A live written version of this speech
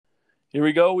Here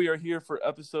we go. We are here for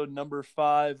episode number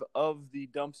 5 of the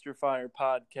Dumpster Fire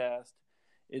podcast.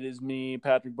 It is me,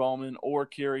 Patrick Ballman, or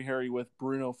Kerry Harry with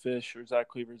Bruno Fish or Zach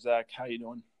Cleaver. Zach, how you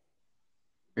doing?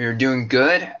 We're doing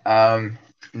good.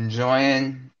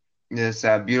 Enjoying this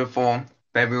beautiful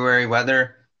February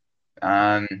weather.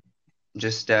 Um,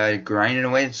 just grinding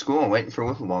away at school, waiting for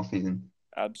wiffle ball season.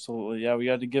 Absolutely, yeah. We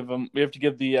have to give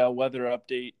the weather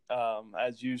update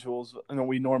as usual.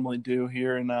 We normally do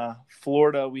here in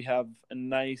Florida. We have a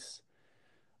nice.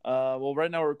 Well,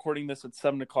 right now we're recording this at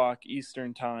 7 o'clock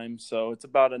Eastern time, so it's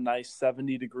about a nice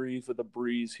 70 degrees with a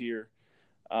breeze here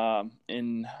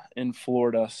in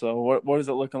Florida. So what is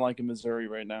it looking like in Missouri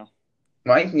right now?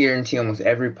 Well, I can guarantee almost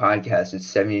every podcast is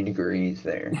 70 degrees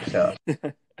there. So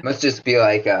must just be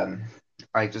like a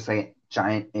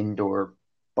giant indoor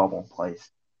bubble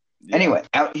place. Yeah. Anyway,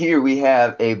 out here we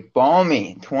have a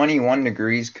balmy 21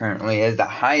 degrees currently as the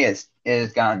highest it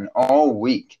has gotten all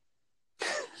week.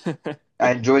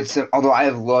 I enjoyed although I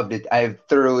have loved it. I have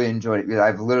thoroughly enjoyed it because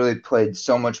I've literally played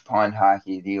so much pond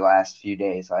hockey the last few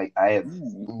days. Like I have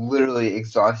Ooh. literally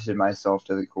exhausted myself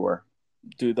to the core.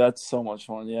 Dude, that's so much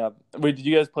fun. Yeah. Wait, did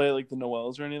you guys play like the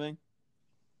Noels or anything?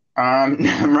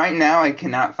 Right now I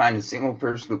cannot find a single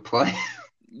person to play.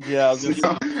 Yeah, I was So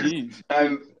gonna say, geez.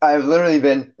 I've literally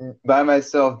been by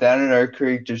myself down in our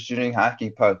creek just shooting hockey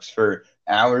pucks for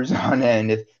hours on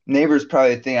end. If neighbors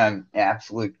probably think I'm an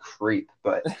absolute creep,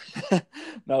 but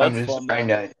No, I'm that's just fun trying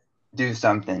though. to do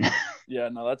something. Yeah,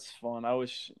 no, that's fun. I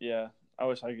wish I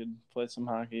could play some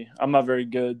hockey. I'm not very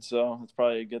good, so it's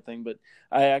probably a good thing. But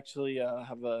I actually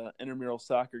have a intramural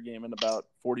soccer game in about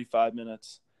 45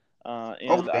 minutes, uh,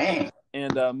 Oh and I, dang.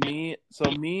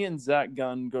 me and Zach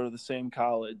Gunn go to the same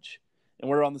college, and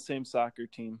we're on the same soccer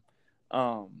team.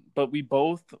 But we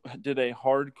both did a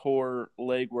hardcore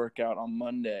leg workout on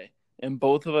Monday, and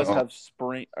both of us Oh, have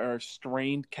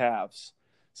strained calves.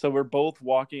 So we're both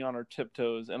walking on our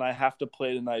tiptoes, and I have to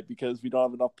play tonight because we don't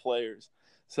have enough players.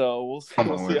 So we'll see, oh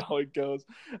we'll my see word. how it goes.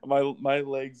 My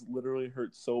legs literally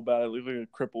hurt so bad. I look like a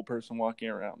crippled person walking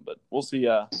around, but we'll see.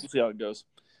 We'll see how it goes.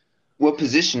 What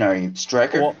position are you?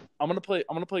 Striker? Well, I'm gonna play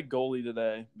goalie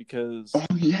today because Oh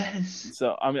yes.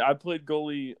 I played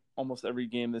goalie almost every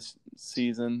game this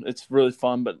season. It's really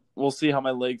fun, but we'll see how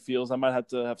my leg feels. I might have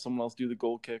to have someone else do the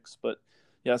goal kicks, but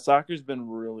yeah, soccer's been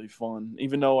really fun.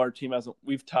 Even though our team hasn't,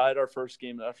 we've tied our first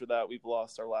game. And after that, we've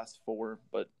lost our last four,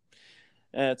 but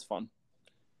it's fun.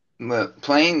 But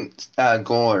playing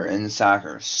goalie in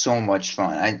soccer is so much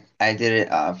fun. I did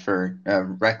it for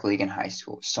rec league in high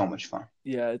school. So much fun.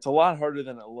 Yeah, it's a lot harder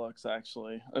than it looks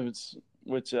actually. It's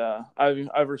which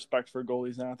I've respect for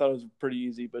goalies now. I thought it was pretty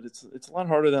easy, but it's a lot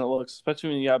harder than it looks, especially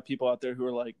when you have people out there who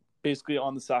are like basically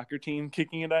on the soccer team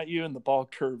kicking it at you, and the ball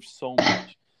curves so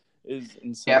much is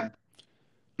insane. Yep.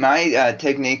 My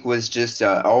technique was just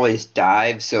always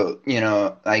dive. So,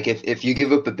 like if you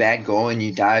give up a bad goal and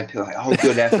you dive, people are like, oh,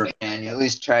 good effort, man. You at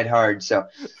least tried hard. So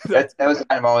That's that was funny.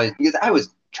 kind of always because I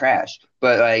was trash.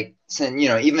 But like,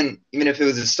 even if it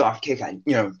was a soft kick, I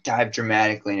dive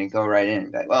dramatically and it'd go right in.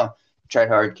 And be like, well, tried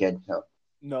hard, kid. So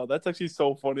No, that's actually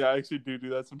so funny. I actually do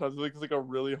that sometimes. It's like a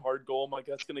really hard goal. I'm like,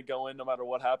 that's gonna go in no matter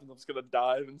what happens. I'm just gonna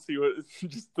dive and see what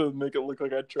just to make it look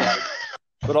like I tried.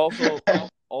 But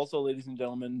also, ladies and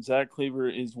gentlemen, Zach Cleaver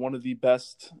is one of the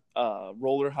best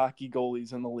roller hockey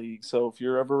goalies in the league. So if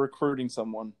you're ever recruiting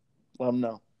someone, let him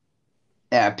know.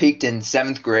 yeah, I peaked in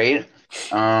seventh grade.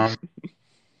 Um,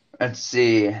 let's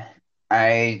see.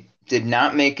 I did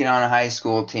not make it on a high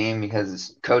school team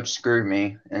because coach screwed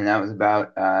me, and that was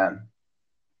about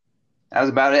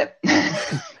it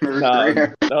for Nah,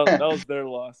 career. that was their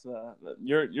loss.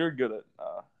 You're good at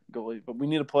goalie, but we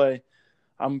need to play.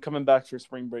 I'm coming back for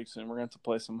spring break soon. We're going to have to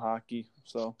play some hockey.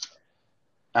 So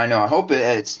I know. I hope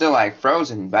it's still like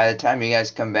frozen by the time you guys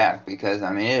come back because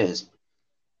I mean it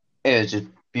is just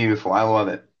beautiful. I love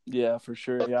it. yeah, for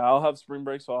sure. Yeah, I'll have spring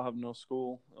break, so I'll have no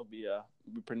school. It'll be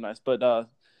pretty nice. But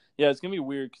yeah, it's gonna be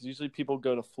weird because usually people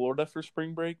go to Florida for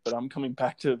spring break, but I'm coming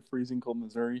back to freezing cold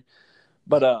Missouri.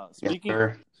 But Yes,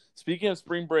 sir. speaking of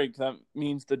spring break, that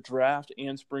means the draft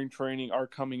and spring training are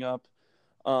coming up.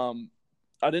 Um,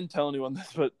 I didn't tell anyone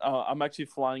this, but I'm actually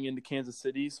flying into Kansas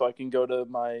City so I can go to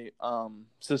my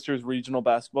sister's regional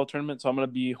basketball tournament. So I'm gonna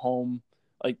be home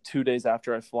like 2 days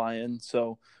after I fly in.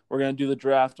 So we're gonna do the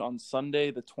draft on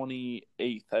Sunday, the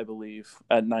 28th, I believe,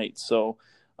 at night. So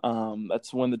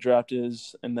that's when the draft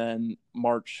is, and then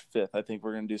March 5th, I think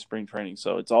we're gonna do spring training.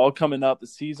 So it's all coming up. The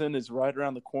season is right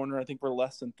around the corner. I think we're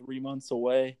less than 3 months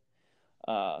away.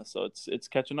 So it's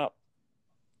catching up.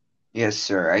 Yes,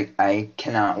 sir. I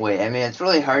cannot wait. I mean, it's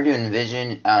really hard to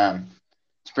envision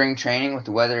spring training with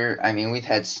the weather. I mean, we've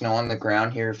had snow on the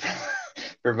ground here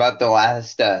for about the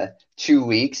last 2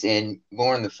 weeks, and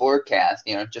more in the forecast.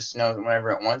 It just snows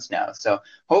whenever it wants now. So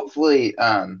hopefully,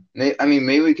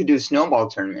 maybe we could do a snowball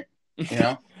tournament. You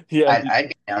know, Yeah, I'd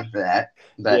get down for that.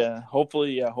 But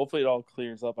hopefully it all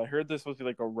clears up. I heard there's supposed to be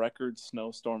like a record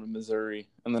snowstorm in Missouri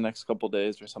in the next couple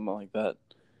days or something like that.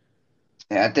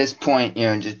 yeah, at this point,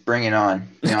 just bring it on.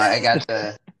 I got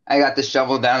the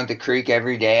shovel down at the creek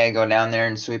every day. I go down there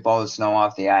and sweep all the snow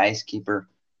off the ice, keep her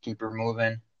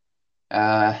moving.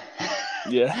 Uh,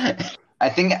 Yeah. I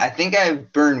think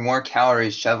I've burned more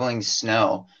calories shoveling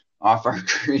snow off our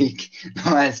creek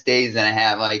the last days than I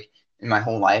have like in my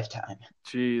whole lifetime.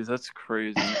 Jeez, that's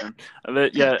crazy, man.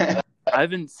 I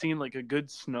haven't seen like a good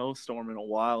snowstorm in a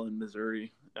while in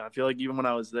Missouri. I feel like even when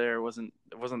I was there, it wasn't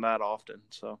that often.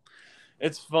 So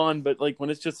it's fun, but like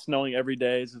when it's just snowing every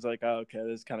day, it's just like, oh, okay,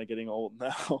 this is kind of getting old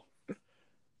now.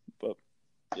 But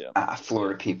yeah,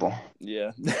 Florida people.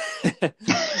 yeah,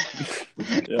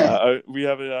 yeah. We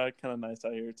have it kind of nice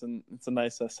out here. It's a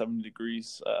nice 70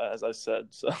 degrees, as I said.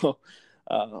 So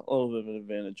a little bit of an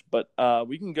advantage. But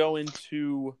we can go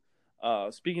into.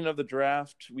 Speaking of the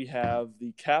draft, we have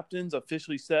the captains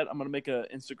officially set. I'm going to make an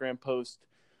Instagram post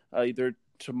either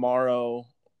tomorrow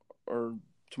or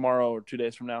 2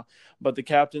 days from now. But the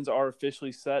captains are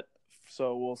officially set.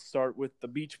 So we'll start with the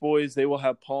Beach Boys. They will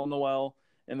have Paul Noel,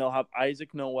 and they'll have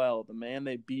Isaac Noel, the man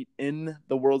they beat in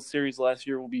the World Series last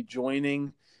year, will be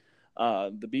joining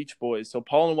the Beach Boys. So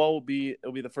Paul Noel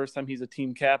it'll be the first time he's a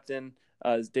team captain.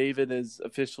 As David is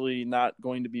officially not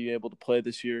going to be able to play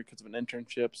this year because of an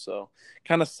internship. So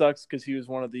kind of sucks because he was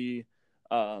one of the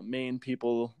main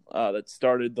people that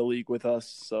started the league with us.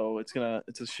 So it's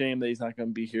a shame that he's not going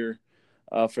to be here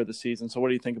for the season. So what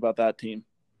do you think about that team?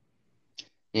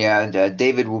 Yeah, and,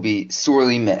 David will be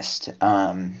sorely missed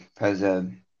because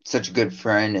such a good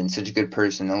friend and such a good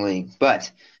person in the league.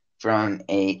 But from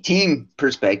a team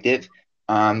perspective,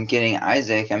 getting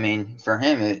Isaac, I mean, for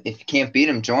him, if you can't beat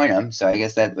him, join him. So I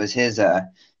guess that was his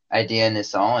idea in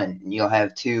this all. And you'll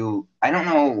have two. I don't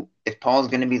know if Paul's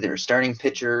going to be their starting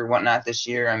pitcher or whatnot this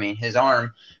year. I mean, his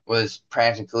arm was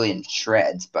practically in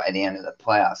shreds by the end of the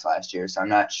playoffs last year. So I'm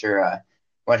not sure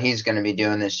what he's going to be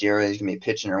doing this year, whether he's going to be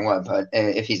pitching or what. But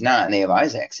if he's not, and they have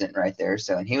Isaac sitting right there,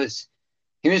 so and he was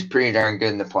pretty darn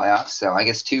good in the playoffs. So I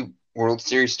guess two World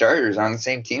Series starters on the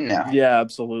same team now. Yeah,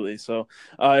 absolutely. So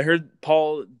I heard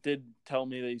Paul did tell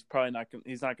me that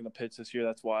he's not gonna pitch this year.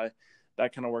 That's why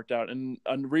that kind of worked out. And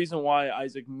the reason why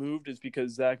Isaac moved is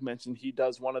because Zach mentioned he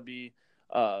does want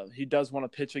to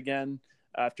pitch again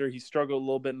after he struggled a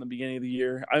little bit in the beginning of the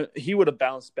year. He would have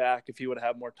bounced back if he would have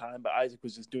had more time, but Isaac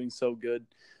was just doing so good.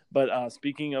 But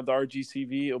speaking of the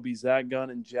RGCV, it'll be Zach Gunn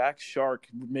and Jack Shark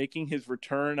making his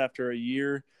return after a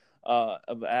year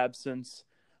of absence.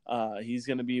 He's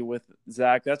going to be with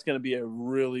Zach. That's going to be a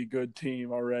really good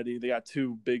team already. They got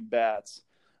two big bats.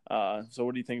 So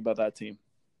what do you think about that team?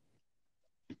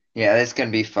 Yeah, that's going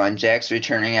to be fun. Jack's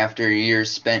returning after a year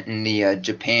spent in the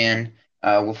Japan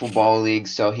Wiffle Ball League,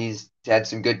 so he's had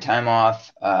some good time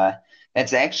off.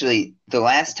 That's actually the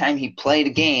last time he played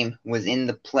a game was in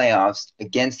the playoffs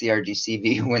against the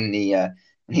RGCV when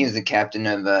he was the captain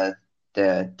of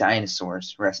the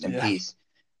Dinosaurs. Rest in peace.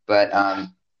 But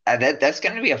that's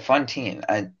going to be a fun team.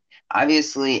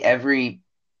 Obviously, every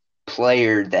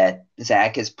player that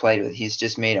Zach has played with, he's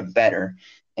just made him better.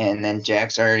 And then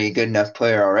Jack's already a good enough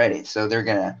player already. So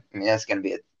that's going to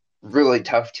be a really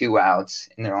tough 2 outs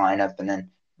in their lineup. And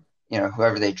then,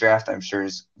 whoever they draft, I'm sure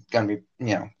is going to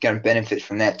be, going to benefit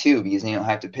from that too, because you don't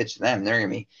have to pitch them. They're going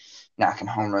to be knocking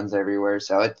home runs everywhere.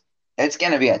 So it's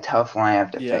going to be a tough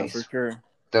lineup to face. Yeah, for sure.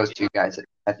 Those two guys at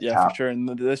the top. Yeah, for sure. And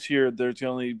this year, there's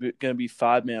only going to be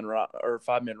five-man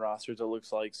rosters, it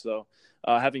looks like. So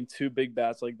having two big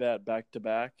bats like that back to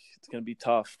back, it's going to be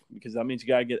tough because that means you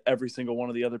got to get every single one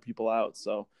of the other people out.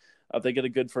 So if they get a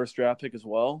good first draft pick as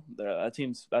well, that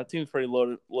team's pretty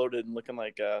loaded and looking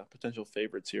like potential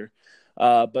favorites here.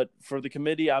 But for the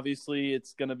committee, obviously,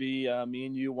 it's going to be me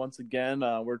and you once again.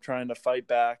 We're trying to fight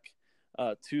back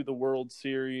to the World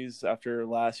Series after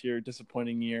last year,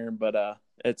 disappointing year, but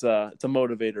it's a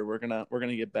motivator. We're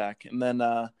gonna get back. And then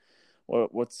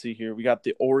let's see here. We got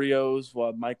the Oreos. We'll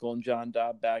have Michael and John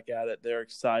Dobb back at it. They're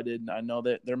excited. I know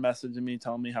that they're messaging me,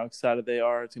 telling me how excited they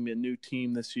are. It's gonna be a new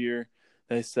team this year,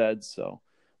 they said. So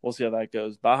we'll see how that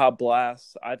goes. Baja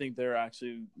Blast, I think they're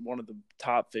actually one of the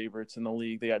top favorites in the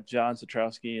league. They got John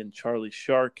Satrowski and Charlie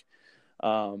Shark.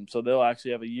 So they'll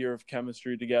actually have a year of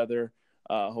chemistry together.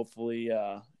 Hopefully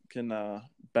can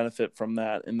benefit from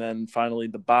that. And then finally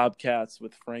the Bobcats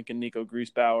with Frank and Nico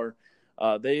Griesbauer.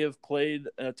 They have played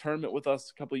in a tournament with us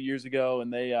a couple of years ago,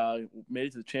 and they made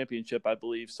it to the championship, I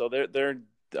believe. So they're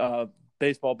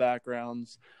baseball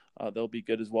backgrounds. They'll be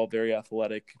good as well. Very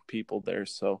athletic people there.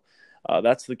 So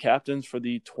that's the captains for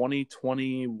the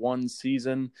 2021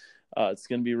 season. It's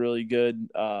going to be really good.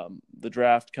 The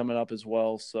draft coming up as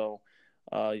well. So,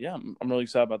 yeah, I'm really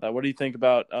excited about that. What do you think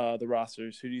about the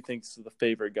rosters? Who do you think's the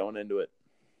favorite going into it?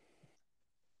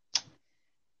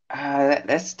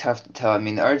 That's tough to tell. I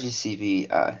mean, the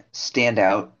RGCV stand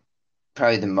out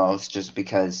probably the most just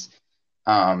because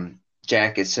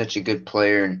Jack is such a good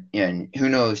player, and who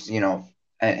knows,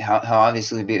 how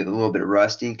obviously be a little bit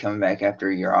rusty coming back after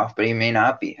a year off, but he may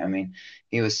not be. I mean,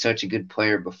 he was such a good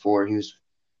player before.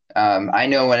 I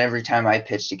know when every time I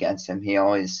pitched against him, he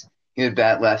would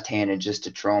bat left-handed just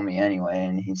to troll me anyway,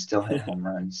 and he'd still hit home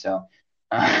runs. So,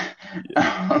 uh,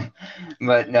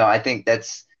 but no, I think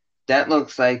that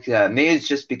looks like maybe it's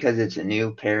just because it's a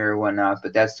new pair or whatnot,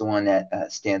 but that's the one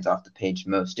that stands off the page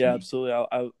most to Yeah, me. absolutely.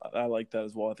 I like that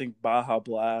as well. I think Baja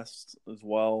Blast as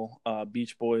well.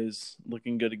 Beach Boys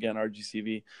looking good again.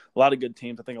 RGCV. A lot of good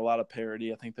teams. I think a lot of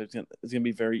parity. I think it's going to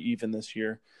be very even this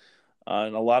year.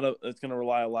 And it's going to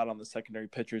rely a lot on the secondary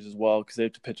pitchers as well because they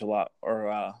have to pitch a lot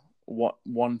or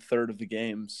one third of the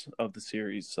games of the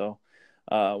series. So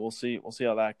we'll see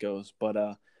how that goes.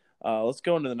 But let's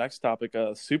go into the next topic.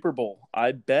 Super Bowl.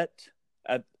 I bet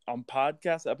on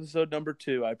podcast episode number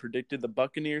 2, I predicted the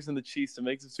Buccaneers and the Chiefs to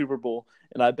make the Super Bowl,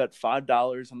 and I bet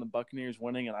 $5 on the Buccaneers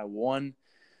winning, and I won.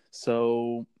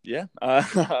 So yeah,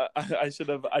 I should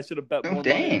have bet Oh, more money on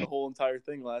dang. the whole entire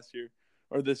thing last year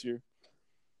or this year.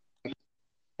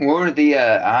 What were the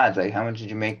odds? Like, how much did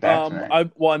you make back from that?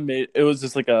 I made it was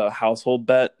just like a household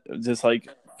bet. It was just like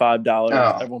 $5.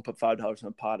 Oh, Everyone put $5 in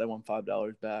a pot. I won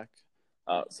 $5 back.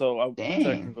 So I dang.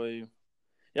 technically,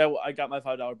 yeah, well, I got my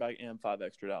 $5 back and $5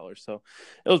 extra. So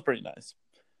it was pretty nice.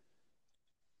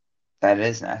 That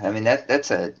is nice. I mean,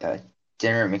 that's a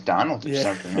dinner at McDonald's or Yeah,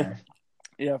 something there.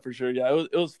 yeah, for sure. Yeah,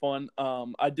 it was fun.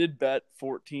 I did bet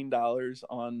 $14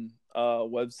 on a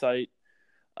website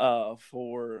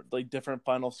for like different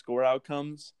final score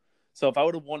outcomes. So if I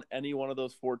would have won any one of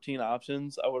those 14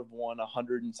 options, I would have won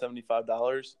 $175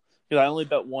 because I only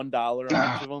bet $1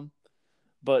 on each of them.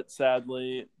 But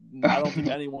sadly, I don't think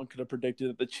anyone could have predicted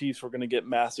that the Chiefs were going to get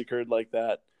massacred like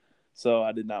that. So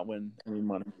I did not win any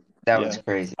money. That Yeah. was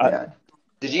crazy. Yeah.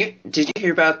 Did you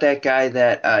hear about that guy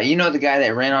that the guy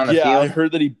that ran on the Yeah, I field?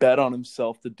 heard that he bet on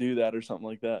himself to do that or something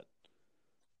like that.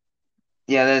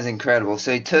 Yeah, that is incredible.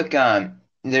 So he took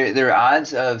their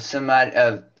odds of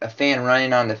a fan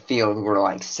running on the field were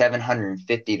like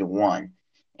 750 to 1,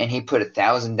 and he put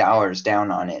 $1,000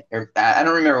 down on it. Or I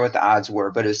don't remember what the odds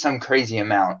were, but it was some crazy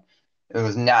amount. It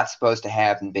was not supposed to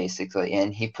happen basically,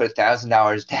 and he put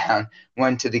 $1,000 down,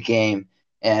 went to the game,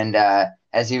 and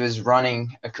as he was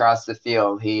running across the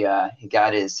field, he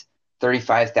got his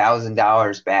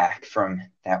 $35,000 back from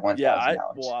that Yeah,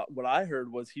 $1,000. what I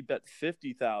heard was he bet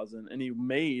 50,000 and he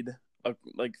made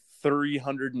like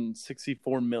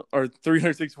 364 mil or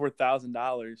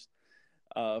 $364,000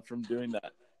 from doing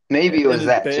that. Maybe it And was his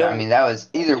that too. I bail mean, that was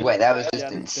either way. That was Yeah,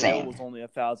 just and his bail insane. was only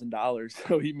 $1,000,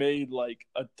 so he made like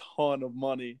a ton of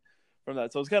money from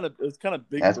that. So it's kind of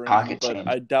big That's brain, pocket but change.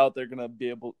 I doubt they're gonna be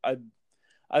able. I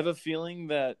have a feeling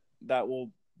that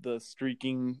the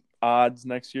streaking odds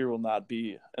next year will not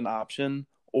be an option,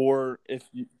 or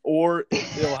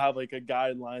it'll have like a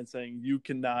guideline saying you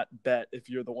cannot bet if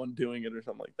you're the one doing it or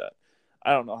something like that.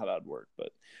 I don't know how that'd work,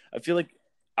 but I feel like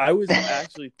I was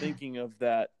actually thinking of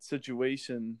that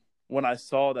situation when I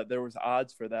saw that there was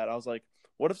odds for that. I was like,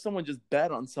 what if someone just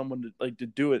bet on someone to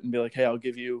do it and be like, hey, I'll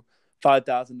give you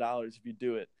 $5,000 if you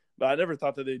do it. But I never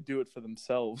thought that they'd do it for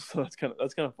themselves. So that's kind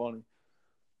of funny.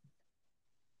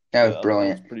 That Yeah, was that was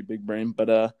brilliant. pretty big brain.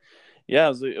 But yeah,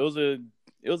 it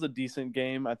was a decent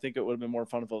game. I think it would have been more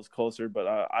fun if it was closer. But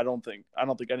I don't think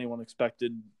anyone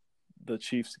expected the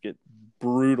Chiefs to get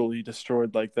brutally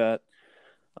destroyed like that.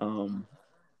 Um,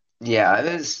 Yeah,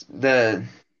 it was the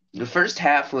first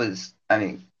half was, I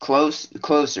mean,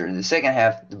 closer. The second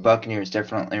half, the Buccaneers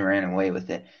definitely ran away with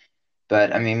it.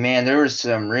 But I mean, man, there were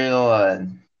some real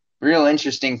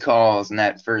interesting calls in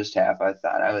that first half. I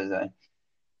thought I was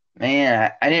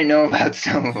man, I didn't know about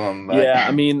some of them, but Yeah,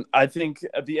 I mean, I think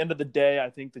at the end of the day, I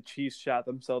think the Chiefs shot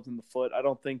themselves in the foot. I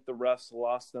don't think the refs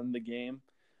lost them the game.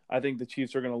 I think the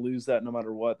Chiefs are going to lose that no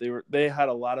matter what. They had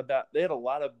a lot of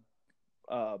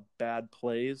bad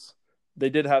plays. They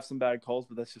did have some bad calls,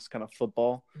 but that's just kind of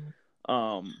football.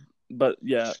 But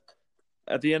yeah,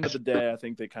 at the end of the day, I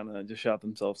think they kind of just shot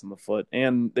themselves in the foot,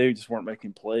 and they just weren't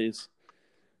making plays.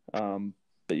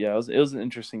 But yeah, it was an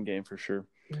interesting game for sure.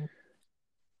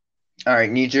 all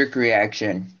right, knee-jerk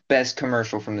reaction. Best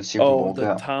commercial from the Super Oh, Bowl, the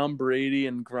go. Tom Brady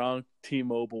and Gronk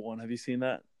T-Mobile one. Have you seen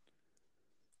that?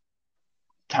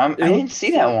 Tom, I didn't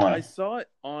see that I one. saw it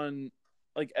on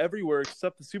like everywhere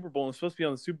except the Super Bowl. It was supposed to be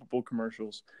on the Super Bowl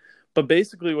commercials. But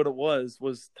basically what it was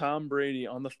Tom Brady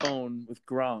on the phone with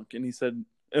Gronk, and he said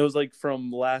it was like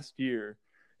from last year.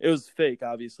 It was fake,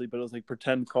 obviously, but it was like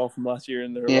pretend call from last year,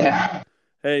 and they're like, Yeah.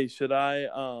 "Hey, should I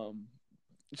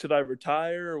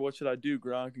retire or what should I do,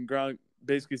 Gronk?" And Gronk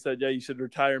basically said, "Yeah, you should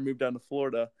retire and move down to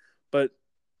Florida." But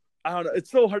I don't know. It's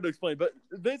so hard to explain, but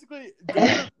basically, go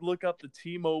look up the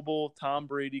T-Mobile Tom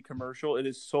Brady commercial. It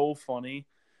is so funny.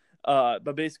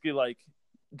 But basically, like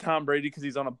Tom Brady, because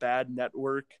he's on a bad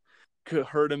network,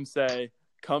 heard him say,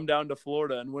 "Come down to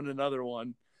Florida and win another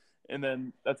one," and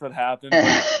then that's what happened.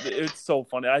 But it's so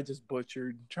funny. I just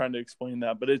butchered trying to explain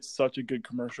that, but it's such a good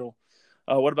commercial.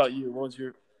 What about you?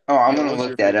 Oh, I'm What gonna was your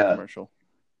look that favorite up. commercial?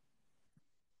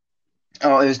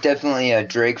 Oh, it was definitely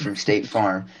Drake from State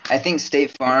Farm. I think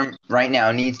State Farm right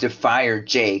now needs to fire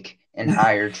Jake and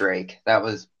hire Drake. That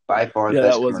was by far the Yeah, that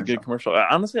best was a good commercial. commercial.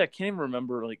 Honestly, I can't even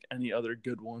remember like any other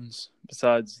good ones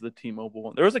besides the T-Mobile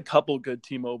one. There was a couple good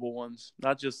T-Mobile ones,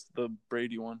 not just the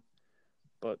Brady one.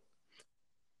 But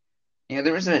Yeah,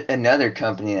 there was another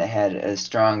company that had a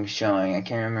strong showing. I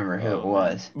can't remember who it oh man.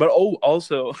 was. But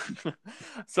also,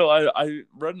 so I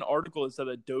read an article that said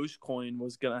that Dogecoin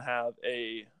was gonna have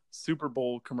a Super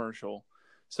Bowl commercial.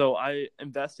 So I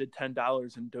invested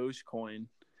 $10 in Dogecoin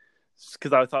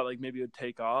because I thought like maybe it would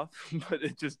take off, but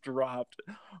it just dropped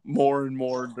more and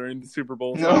more during the Super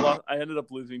Bowl. So No. I ended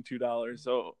up losing $2.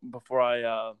 So before I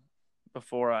um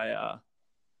before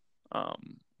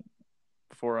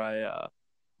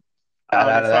Got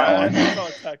out of that sorry, I saw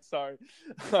a one. text. Sorry,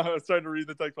 I was trying to read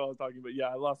the text while I was talking, but yeah,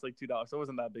 I lost like $2. So it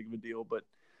wasn't that big of a deal, but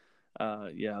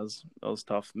yeah, it was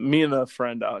tough. Me and a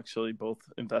friend actually both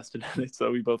invested in it,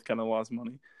 so we both kind of lost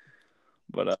money.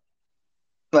 But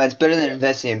Well, it's better than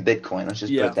investing in Bitcoin. Let's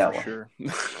just put yeah, it for that way.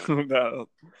 sure.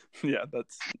 Yeah,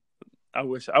 that's. I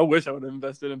wish I would have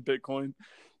invested in Bitcoin.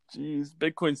 Jeez,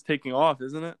 Bitcoin's taking off,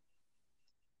 isn't it?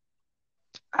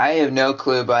 I have no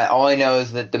clue, but all I know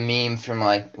is that the meme from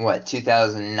like what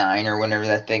 2009 or whenever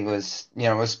that thing was,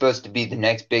 was supposed to be the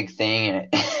next big thing, and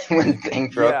it, when the thing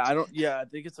Yeah, broke. I don't. Yeah, I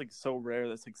think it's like so rare.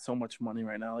 That's like so much money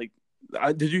right now. Like,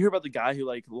 did you hear about the guy who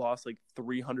like lost like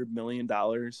 $300 million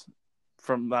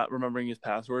from not remembering his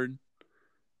password?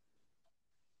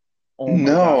 Oh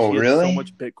my gosh, No, he had so really?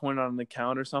 much Bitcoin on an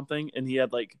account or something, and he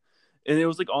had like, and it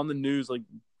was like on the news, like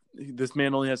this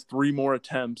man only has 3 more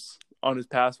attempts on his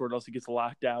password, else he gets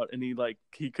locked out, and he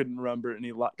couldn't remember it,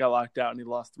 and got locked out, and he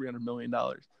lost $300 million,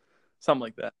 something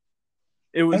like that.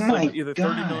 It Oh was like my either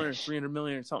 30 million or gosh. 300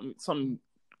 million or something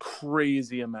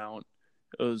crazy amount.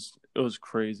 It was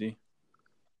crazy.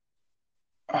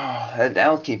 Oh,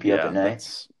 that'll keep you up at Yeah, night.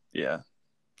 that's yeah.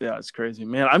 Yeah, it's crazy,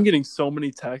 man. I'm getting so many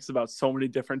texts about so many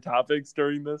different topics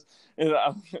during this, and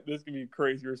this is gonna be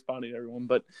crazy responding to everyone.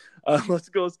 But let's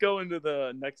go into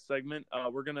the next segment.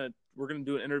 We're gonna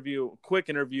do a quick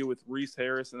interview with Reese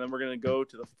Harris, and then we're gonna go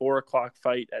to the 4 o'clock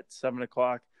fight at 7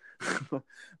 o'clock.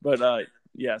 But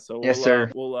yeah, so Yes,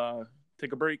 sir. we'll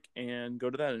take a break and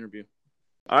go to that interview.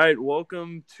 All right,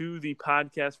 welcome to the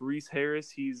podcast, Reese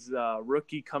Harris. He's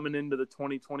rookie coming into the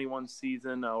 2021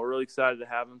 season. We're really excited to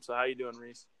have him. So, how you doing,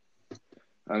 Reese?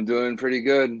 I'm doing pretty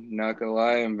good. Not gonna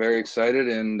lie, I'm very excited,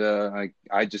 and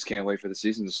I just can't wait for the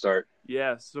season to start.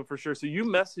 Yeah, so for sure. So you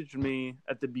messaged me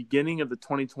at the beginning of the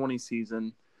 2020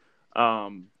 season,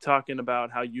 talking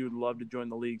about how you'd love to join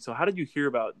the league. So how did you hear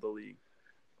about the league?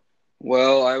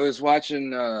 Well, I was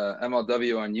watching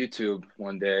MLW on YouTube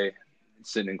one day,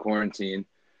 sitting in quarantine,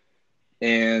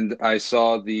 and I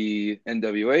saw the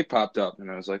NWA popped up,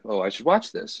 and I was like, "Oh, I should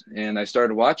watch this." And I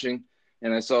started watching,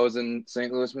 and I saw it was in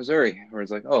St. Louis, Missouri, where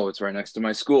it's like, "Oh, it's right next to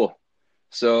my school."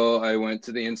 So I went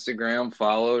to the Instagram,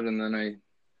 followed, and then the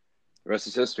rest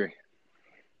is history.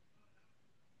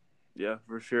 Yeah,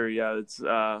 for sure. Yeah, it's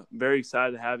very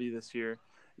excited to have you this year.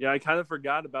 Yeah, I kind of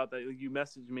forgot about that. Like, you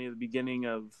messaged me at the beginning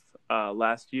of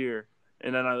last year,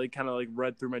 and then I kind of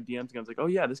read through my DMs and I was like, oh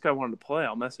yeah, this guy wanted to play.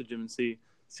 I'll message him and see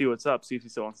what's up, see if he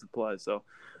still wants to play. So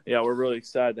yeah, we're really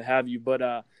excited to have you.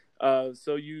 But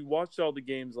so you watched all the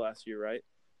games last year, right?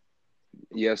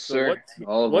 Yes, So sir.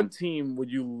 All of what them. team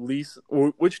would you least,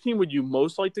 or which team would you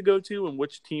most like to go to, and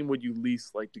which team would you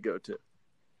least like to go to?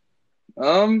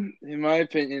 In my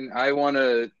opinion, I want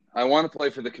to play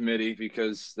for the committee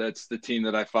because that's the team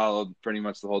that I followed pretty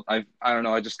much the whole. I don't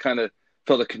know. I just kind of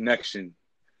felt a connection,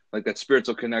 like that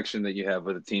spiritual connection that you have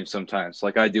with a team sometimes,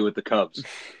 like I do with the Cubs.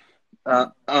 Uh,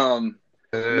 um,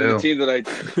 and then the Ooh. team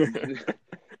that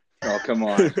oh come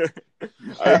on.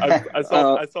 I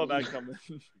uh, saw that coming.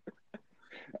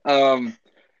 um,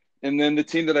 And then the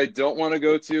team that I don't want to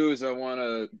go to is I don't want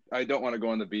to go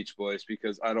on the Beach Boys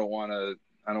because I don't want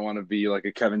to be like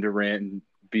a Kevin Durant and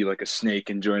be like a snake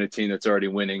and join a team that's already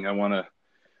winning. I want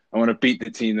to beat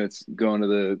the team that's going to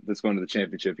the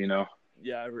championship, you know.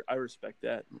 Yeah, I respect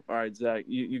that. All right, Zach,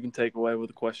 you can take away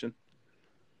with a question.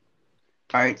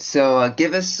 All right, so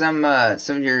give us some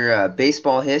of your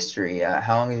baseball history.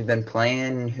 How long have you been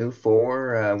playing? Who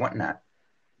for? Whatnot.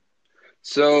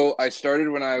 So I started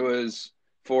when I was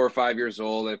 4 or 5 years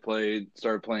old.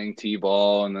 Started playing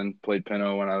t-ball, and then played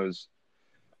pinto when I was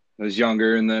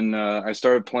younger. And then I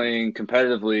started playing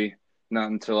competitively not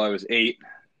until I was 8,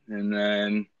 and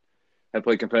then I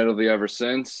played competitively ever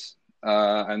since.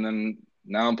 And then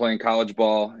now I'm playing college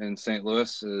ball in St.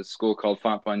 Louis, a school called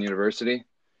Fontbonne University.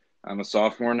 I'm a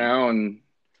sophomore now, and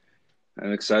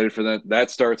I'm excited for that.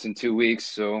 That starts in 2 weeks,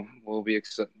 so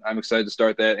I'm excited to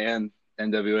start that and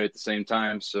NWA at the same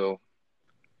time. So,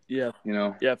 yeah, you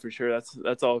know, yeah, for sure.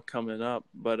 That's all coming up.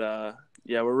 But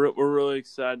yeah, we're really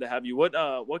excited to have you. What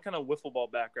kind of wiffle ball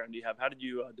background do you have? How did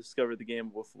you discover the game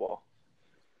of wiffle ball?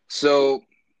 So,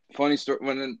 funny story.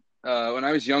 When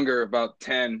I was younger, about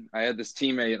 10, I had this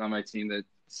teammate on my team that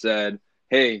said,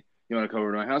 "Hey, you want to come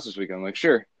over to my house this weekend?" I'm like,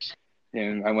 "Sure."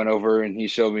 And I went over and he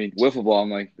showed me wiffle ball. I'm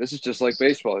like, "This is just like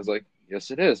baseball." He's like, "Yes,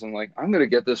 it is." I'm like, "I'm going to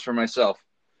get this for myself."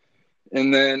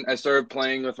 And then I started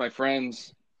playing with my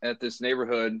friends at this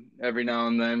neighborhood every now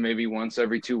and then, maybe once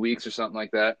every 2 weeks or something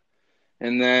like that.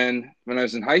 And then when I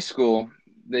was in high school,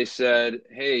 they said,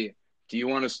 "Hey, do you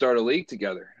want to start a league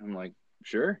together?" I'm like,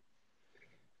 "Sure."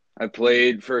 I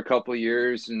played for a couple of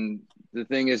years, and the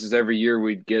thing is every year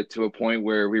we'd get to a point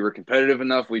where we were competitive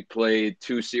enough. We'd play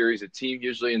 2 series a team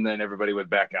usually, and then everybody would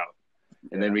back out.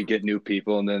 And then we'd get new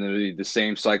people, and then it would be the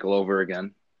same cycle over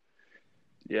again.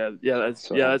 Yeah,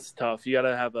 that's tough. You got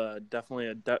to have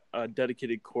definitely a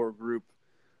dedicated core group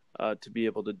to be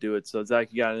able to do it. So, Zach,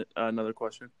 you got another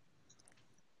question?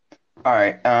 All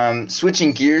right.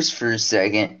 Switching gears for a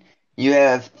second, you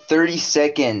have 30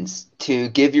 seconds to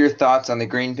give your thoughts on the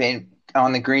Green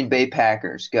Bay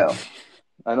Packers. Go.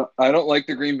 I don't like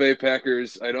the Green Bay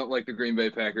Packers. I don't like the Green Bay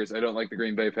Packers. I don't like the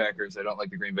Green Bay Packers. I don't like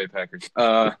the Green Bay Packers.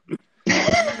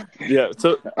 Yeah.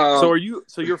 So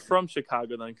you're from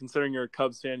Chicago then, considering you're a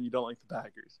Cubs fan and you don't like the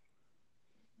Packers.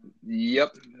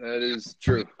 Yep, that is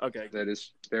true. Okay. That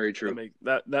is very true.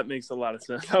 That makes a lot of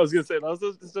sense. I was gonna say that was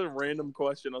just a random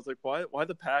question. I was like, why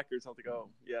the Packers? I was like, oh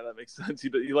yeah, that makes sense. He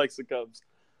likes the Cubs.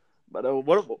 But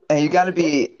Hey, you gotta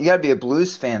be a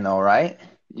Blues fan though, right?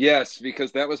 Yes,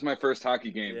 because that was my first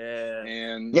hockey game. Yeah.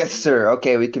 And yes, sir.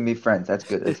 Okay, we can be friends. That's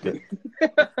good.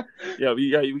 yeah,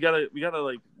 we gotta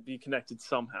like be connected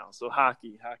somehow. So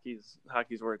hockey's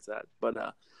where it's at.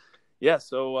 But yeah,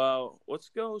 so let's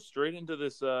go straight into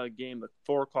this game, the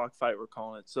 4:00 fight we're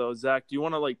calling it. So Zach, do you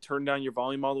want to like turn down your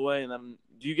volume all the way, and then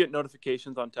do you get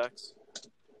notifications on text?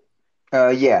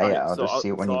 Yeah. I'll just see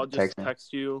it when you text me.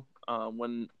 Text you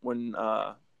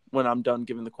when I'm done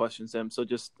giving the questions to him. So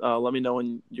just let me know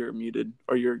when you're muted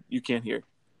or you can't hear.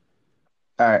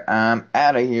 All right, I'm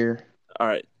out of here. All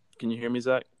right, can you hear me,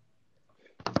 Zach?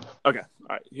 Okay, all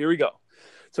right, here we go.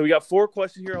 So we got 4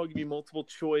 questions here. I'll give you multiple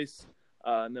choice,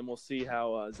 and then we'll see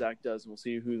how Zach does, and we'll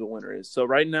see who the winner is. So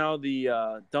right now, the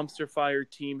Dumpster Fire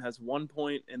team has 1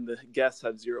 point, and the guests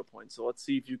have 0 points. So let's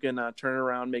see if you can turn it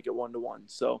around, make it 1-1.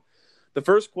 So the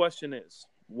first question is,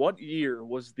 what year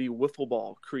was the wiffle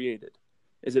ball created?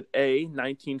 Is it A,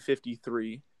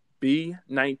 1953, B,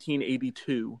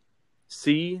 1982,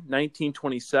 C,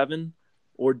 1927,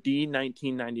 or D,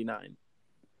 1999?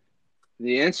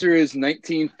 The answer is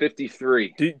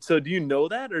 1953. So do you know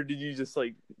that, or did you just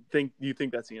like think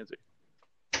that's the answer?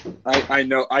 I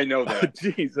know that.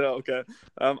 Jeez, okay.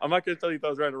 I'm not going to tell you if I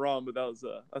was right or wrong, but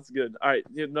that's good. All right,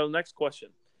 the next question.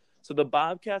 So the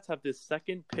Bobcats have this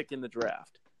second pick in the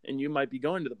draft, and you might be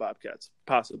going to the Bobcats,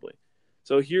 possibly.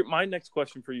 So here, my next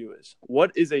question for you is,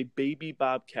 what is a baby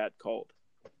bobcat called?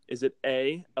 Is it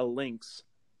A, a lynx,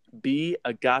 B,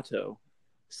 a gato,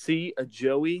 C, a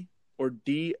joey, or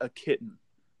D, a kitten?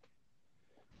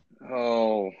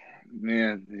 Oh,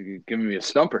 man, you're giving me a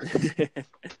stumper.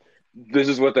 This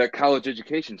is what that college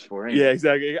education's for, ain't it? Yeah,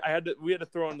 exactly. We had to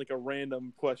throw in like a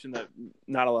random question that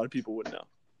not a lot of people would know.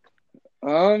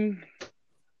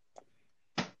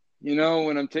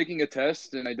 When I'm taking a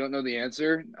test and I don't know the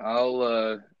answer,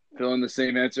 I'll fill in the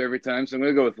same answer every time. So I'm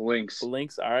going to go with lynx.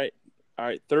 Lynx, all right. All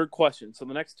right, third question. So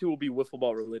the next 2 will be wiffle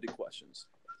ball related questions.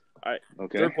 All right,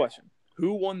 okay. Third question.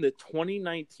 Who won the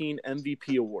 2019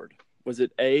 MVP award? Was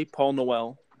it A, Paul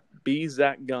Noel, B,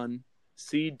 Zach Gunn,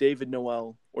 C, David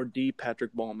Noel, or D,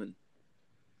 Patrick Ballman?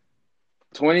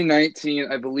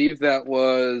 2019, I believe that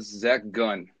was Zach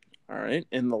Gunn. All right.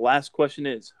 And the last question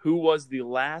is, who was the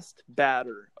last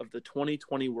batter of the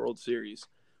 2020 World Series?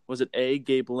 Was it A,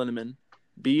 Gabe Linneman,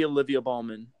 B, Olivia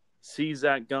Ballman, C,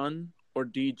 Zach Gunn, or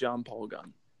D, John Paul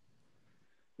Gunn?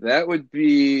 That would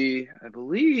be, I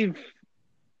believe.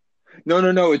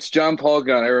 No. It's John Paul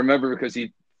Gunn. I remember because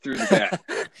he threw the bat.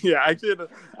 Yeah, actually,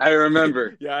 I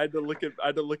remember. Yeah, I had to look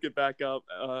it back up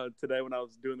today when I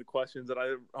was doing the questions, and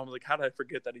I was like, how did I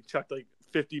forget that he chucked like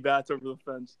 50 bats over the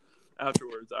fence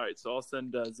afterwards? All right, so I'll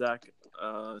send Zach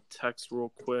text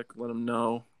real quick, let him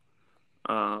know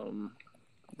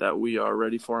that we are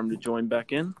ready for him to join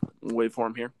back in. We'll wait for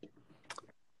him here.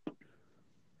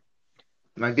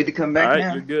 Am I good to come back now? All right,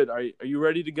 now? you're good. Are you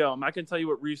ready to go? I'm not going to tell you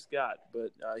what Reese got,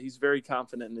 but he's very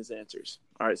confident in his answers.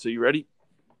 All right, so you ready?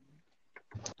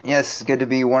 Yes, good to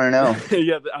be 1-0.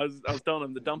 Yeah, I was telling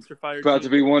him the dumpster fire about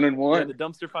team, to be 1-1. Yeah, the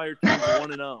dumpster fire team's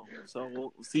 1-0. So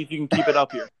we'll see if you can keep it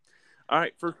up here. All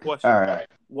right, first question. All right.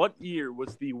 What year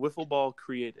was the wiffle ball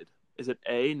created? Is it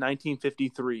A,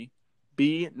 1953,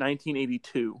 B,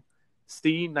 1982,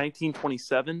 C,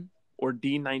 1927, or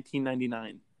D,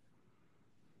 1999?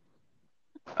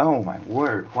 Oh my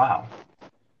word! Wow.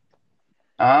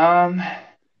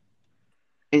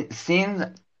 It seems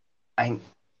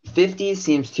 50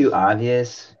 seems too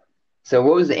obvious. So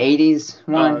what was the 80s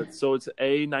one? So it's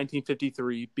A,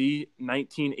 1953, B,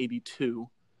 1982.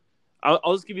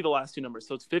 I'll just give you the last two numbers.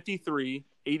 So it's 53,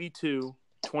 82,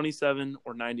 27,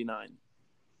 or 99.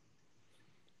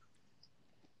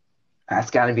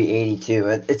 That's got to be 82.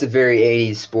 It's a very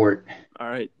 80s sport. All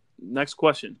right. Next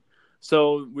question.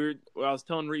 So I was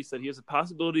telling Reese that he has a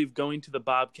possibility of going to the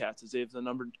Bobcats as they have the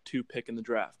number 2 pick in the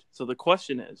draft. So the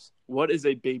question is, what is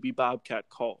a baby Bobcat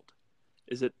called?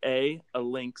 Is it A, a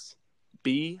lynx,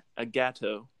 B, a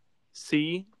gatto,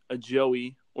 C, a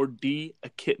joey, or D, a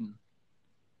kitten?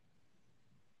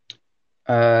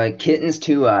 Kitten's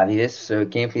too obvious, so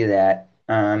it can't be that.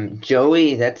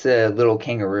 Joey, that's a little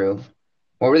kangaroo.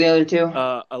 What were the other two?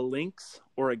 A lynx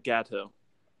or a gatto?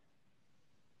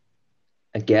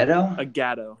 A ghetto? A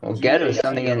gatto. Well, ghetto is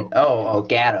something in. Oh,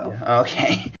 gatto. Yeah.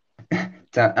 Okay.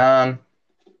 So,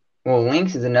 well,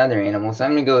 lynx is another animal, so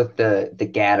I'm gonna go with the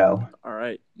gatto. All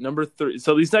right, number 3.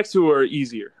 So these next two are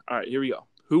easier. All right, here we go.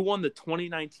 Who won the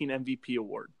 2019 MVP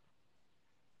award?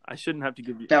 I shouldn't have to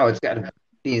give you. No, it's got to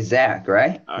be Zach,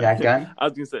 right? Zach Gunn. I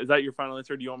was gonna say, is that your final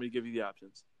answer? Or do you want me to give you the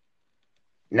options?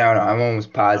 No, I'm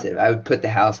almost positive. I would put the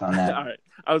house on that. All right.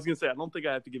 I was gonna say I don't think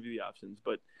I have to give you the options,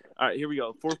 but all right, here we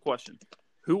go. 4th question.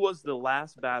 Who was the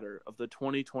last batter of the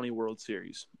 2020 World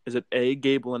Series? Is it A,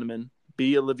 Gabe Linneman,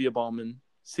 B, Olivia Ballman,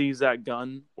 C, Zach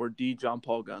Gunn, or D, John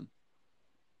Paul Gunn?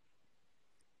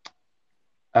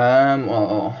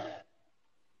 Well,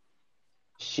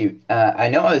 shoot. I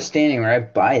know I was standing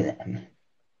right by them,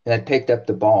 and I picked up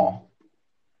the ball.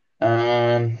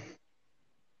 Dang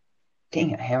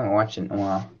it, I haven't watched it in a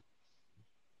while.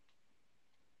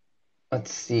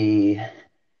 Let's see.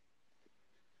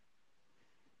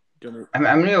 I'm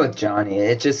gonna go with Johnny.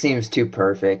 It just seems too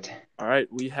perfect. All right,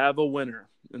 we have a winner,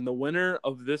 and the winner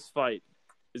of this fight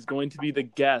is going to be the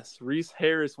guest. Reese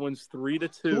Harris wins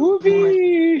 3-2.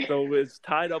 Whoopee! So it's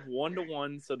tied up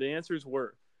 1-1. So the answers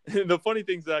were. The funny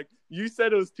thing, Zach, you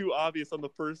said it was too obvious on the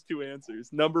first 2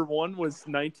 answers. Number 1 was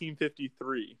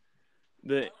 1953.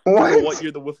 What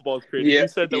year the wiffle ball was created? Yeah, you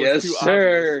said that was too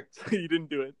sir. obvious. So you didn't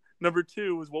do it. Number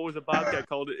 2 was what was a bobcat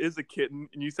called? It is a kitten,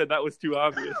 and you said that was too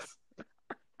obvious.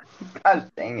 God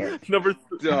dang it.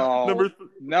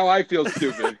 Now I feel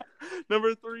stupid.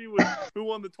 Number 3 was who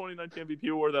won the 2019 MVP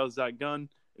award? That was Zach Gunn.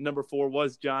 And number 4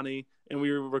 was Johnny. And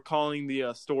we were recalling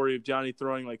the story of Johnny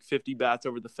throwing like 50 bats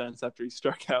over the fence after he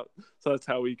struck out. So that's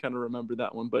how we kind of remember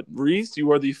that one. But Reese,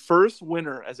 you are the first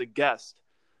winner as a guest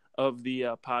of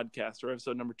the podcast, or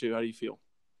episode number 2. How do you feel?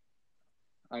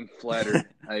 I'm flattered.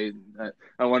 I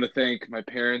want to thank my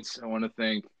parents. I want to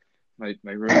thank my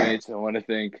roommates. I want to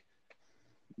thank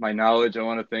my knowledge. I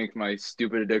want to thank my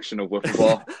stupid addiction of wiffle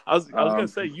ball. I was gonna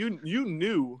say you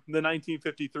knew the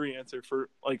 1953 answer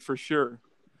for sure.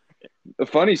 A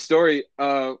funny story.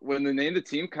 When the name the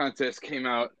team contest came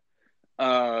out,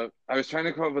 I was trying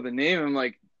to come up with a name. I'm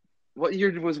like, what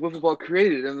year was wiffle ball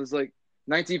created? And it was like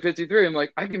 1953. I'm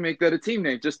like, I can make that a team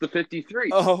name, just the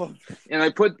 53. Oh, and I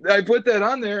put that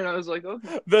on there, and I was like, oh,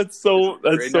 that's so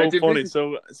funny.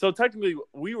 So technically,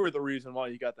 we were the reason why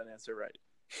you got that answer right.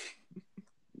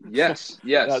 Yes.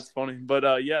 That's funny. But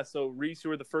so Reese,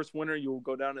 you were the first winner. You will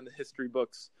go down in the history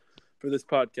books for this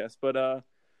podcast. But I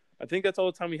think that's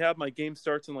all the time we have. My game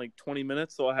starts in like 20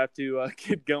 minutes, so I have to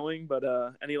get going. But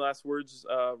any last words,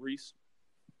 Reese?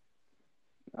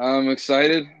 I'm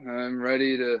excited. I'm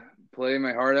ready to play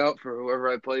my heart out for whoever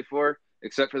I play for.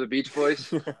 except for the Beach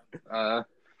Boys.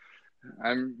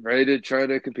 I'm ready to try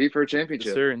to compete for a Yes,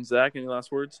 championship. sir. And Zach, any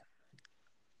last words?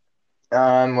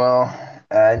 Well,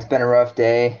 it's been a rough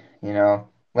day.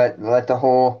 Let the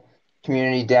whole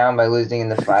community down by losing in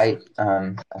the fight.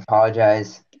 I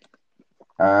apologize.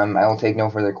 I will take no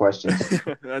further questions.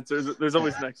 There's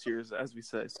always next year's, as we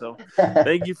say. So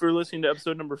thank you for listening to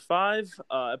episode number 5.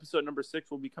 Episode number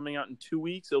 6 will be coming out in 2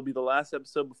 weeks. It'll be the last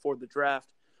episode before the draft.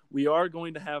 We are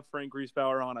going to have Frank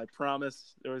Griesbauer on, I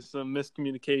promise. There was some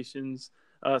miscommunications,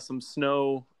 some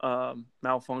snow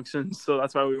malfunctions, so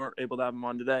that's why we weren't able to have him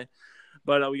on today.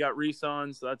 But we got Reese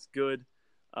on, so that's good.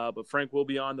 But Frank will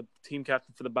be on, the team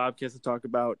captain for the Bobcats, to talk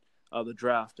about the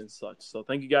draft and such. So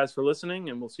thank you guys for listening,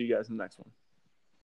 and we'll see you guys in the next one.